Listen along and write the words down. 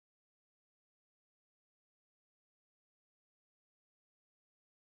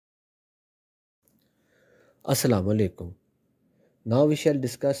Assalamu alaikum. Now we shall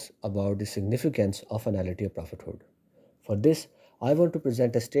discuss about the significance of finality of prophethood. For this, I want to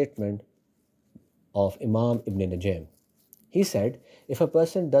present a statement of Imam Ibn Najm. He said, if a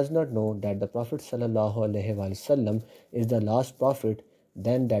person does not know that the Prophet ﷺ is the last prophet,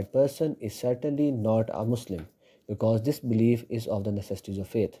 then that person is certainly not a Muslim, because this belief is of the necessities of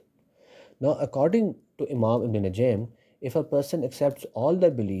faith. Now, according to Imam Ibn Najm, if a person accepts all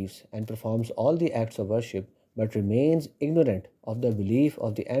the beliefs and performs all the acts of worship but remains ignorant of the belief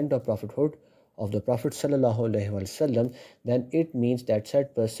of the end of prophethood of the Prophet ﷺ, then it means that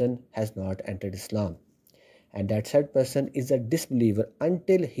said person has not entered Islam, and that said person is a disbeliever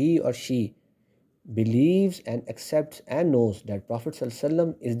until he or she believes and accepts and knows that Prophet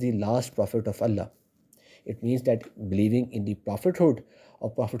ﷺ is the last prophet of Allah. It means that believing in the prophethood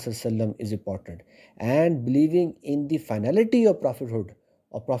of Prophet ﷺ is important, and believing in the finality of prophethood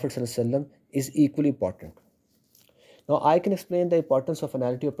of Prophet ﷺ is equally important. Now I can explain the importance of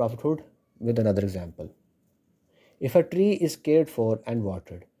finality of prophethood with another example. If a tree is cared for and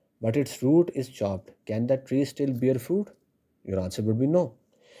watered, but its root is chopped, can that tree still bear fruit? Your answer would be no.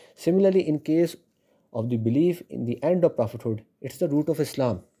 Similarly, in case of the belief in the end of prophethood, it's the root of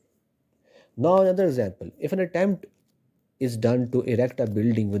Islam. Now another example. If an attempt is done to erect a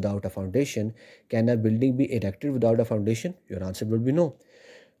building without a foundation, can a building be erected without a foundation? Your answer would be no.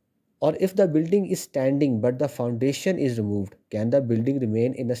 Or if the building is standing but the foundation is removed, can the building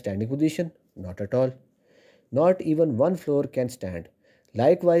remain in a standing position? Not at all. Not even one floor can stand.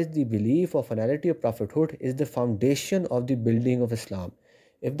 Likewise, the belief of finality of prophethood is the foundation of the building of Islam.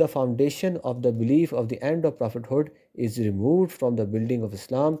 If the foundation of the belief of the end of prophethood is removed from the building of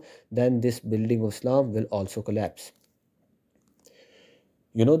Islam, then this building of Islam will also collapse.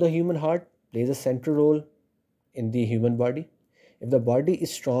 You know, the human heart plays a central role in the human body. If the body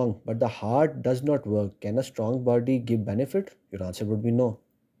is strong but the heart does not work, can a strong body give benefit? Your answer would be no.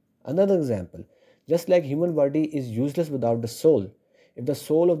 Another example, just like human body is useless without the soul, if the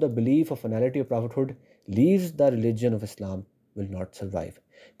soul of the belief of finality of prophethood leaves the religion of Islam, will not survive.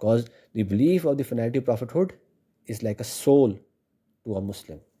 Because the belief of the finality of prophethood is like a soul to a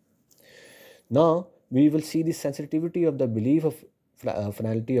Muslim. Now we will see the sensitivity of the belief of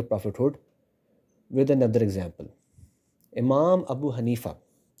finality of prophethood with another example. Imam Abu Hanifa.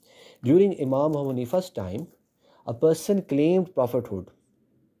 During Imam Abu Hanifa's time, a person claimed prophethood,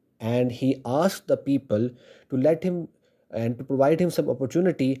 and he asked the people to let him and to provide him some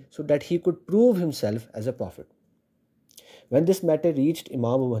opportunity so that he could prove himself as a prophet. When this matter reached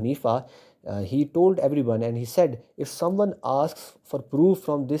Imam Abu Hanifa, he told everyone and he said, if someone asks for proof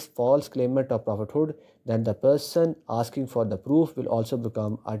from this false claimant of prophethood, then the person asking for the proof will also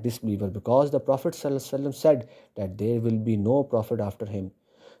become a disbeliever, because the Prophet ﷺ said that there will be no prophet after him.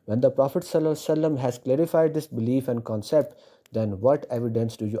 When the Prophet ﷺ has clarified this belief and concept, then what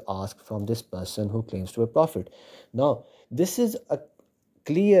evidence do you ask from this person who claims to be a prophet? Now, this is a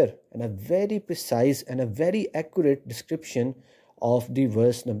clear and a very precise and a very accurate description of the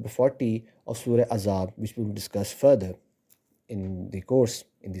verse number 40 of Surah Azab, which we will discuss further in the course,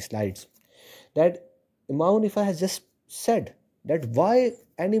 in the slides. That Imam Hanifa has just said that why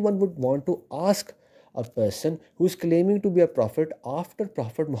anyone would want to ask a person who is claiming to be a prophet after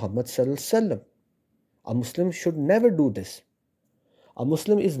Prophet Muhammad Sallallahu Alaihi Wasallam. A Muslim should never do this. A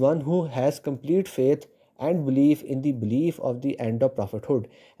Muslim is one who has complete faith and belief in the belief of the end of prophethood,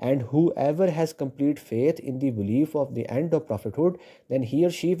 and whoever has complete faith in the belief of the end of prophethood, then he or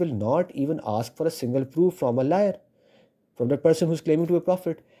she will not even ask for a single proof from a liar, from the person who is claiming to be a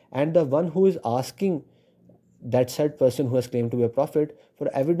prophet. And the one who is asking that said person who has claimed to be a prophet for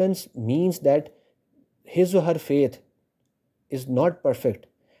evidence means that his or her faith is not perfect,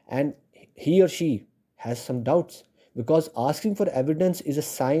 and he or she has some doubts, because asking for evidence is a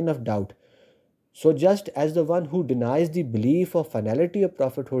sign of doubt. So just as the one who denies the belief of finality of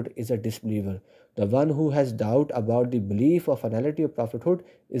prophethood is a disbeliever, the one who has doubt about the belief of finality of prophethood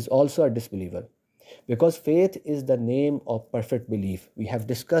is also a disbeliever. Because faith is the name of perfect belief. We have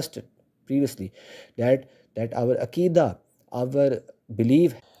discussed it previously that our aqidah, our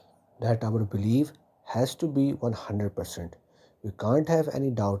belief, that our belief has to be 100%. We can't have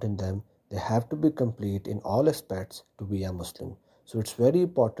any doubt in them. They have to be complete in all aspects to be a Muslim. So it's very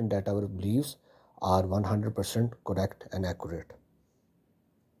important that our beliefs are 100% correct and accurate.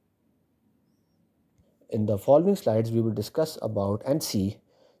 In the following slides, we will discuss about and see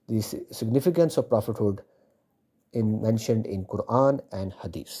the significance of prophethood mentioned in Quran and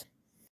Hadith.